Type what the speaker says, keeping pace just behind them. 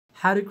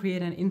how to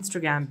create an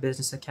Instagram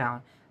business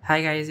account.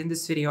 Hi guys, in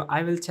this video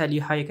I will tell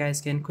you how you guys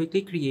can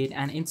quickly create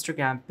an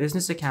Instagram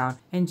business account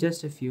in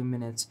just a few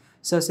minutes.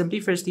 So simply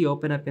firstly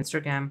open up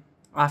Instagram.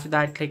 After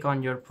that click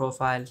on your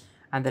profile,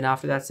 and then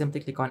after that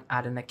simply click on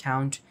add an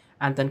account,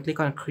 and then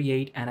click on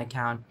create an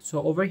account.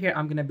 So over here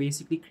I'm gonna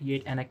basically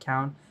create an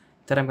account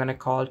that I'm gonna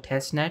call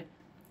testnet.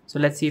 So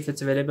let's see if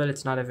it's available.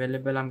 It's not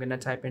available. I'm gonna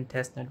type in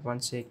testnet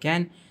once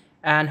again,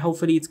 and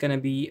hopefully it's gonna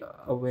be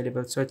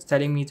available. So it's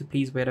telling me to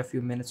please wait a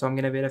few minutes. So I'm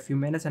gonna wait a few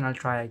minutes and I'll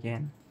try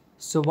again.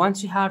 So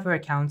once you have your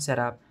account set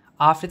up,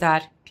 after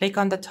that click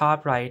on the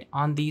top right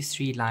on these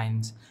three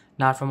lines.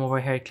 Now from over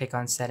here click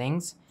on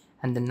settings,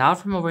 and then now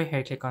from over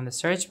here click on the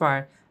search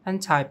bar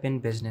and type in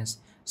business.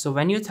 So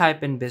when you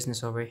type in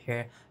business over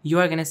here, you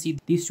are gonna see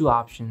these two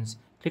options.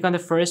 Click on the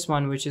first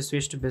one, which is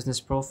switch to business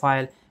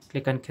profile.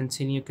 Click on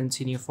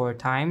continue 4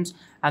 times,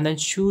 and then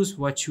choose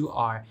what you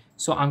are.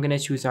 So I'm gonna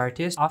choose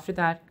artist. After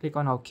that click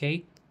on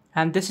OK,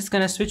 and this is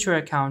gonna switch your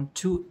account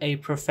to a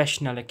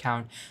professional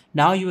account.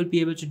 Now you will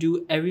be able to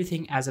do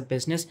everything as a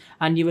business,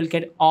 and you will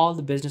get all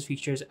the business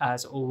features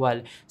as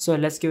well. So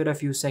let's give it a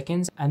few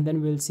seconds and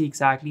then we'll see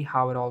exactly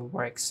how it all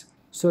works.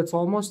 So it's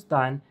almost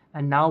done,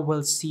 and now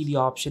we'll see the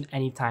option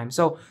anytime.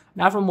 So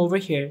now from over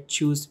here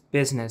choose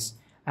business,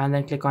 and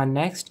then click on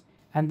next,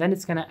 and then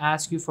it's gonna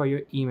ask you for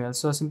your email.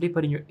 So simply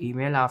put in your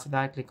email. After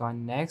that click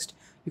on next.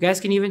 You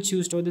guys can even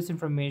choose to store this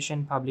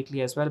information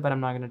publicly as well, but I'm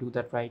not gonna do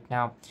that right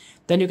now.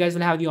 Then you guys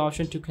will have the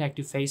option to connect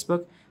to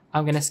Facebook.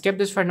 I'm gonna skip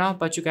this for now,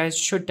 but you guys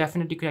should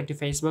definitely connect to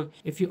Facebook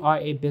if you are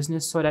a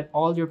business, so that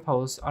all your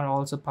posts are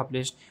also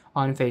published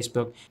on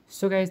Facebook.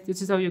 So guys,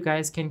 this is how you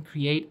guys can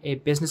create a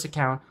business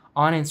account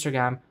on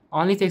Instagram.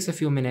 Only takes a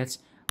few minutes,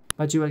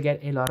 but you will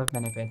get a lot of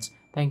benefits.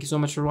 Thank you so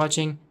much for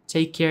watching.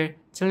 Take care.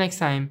 Till next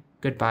time.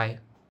 Goodbye.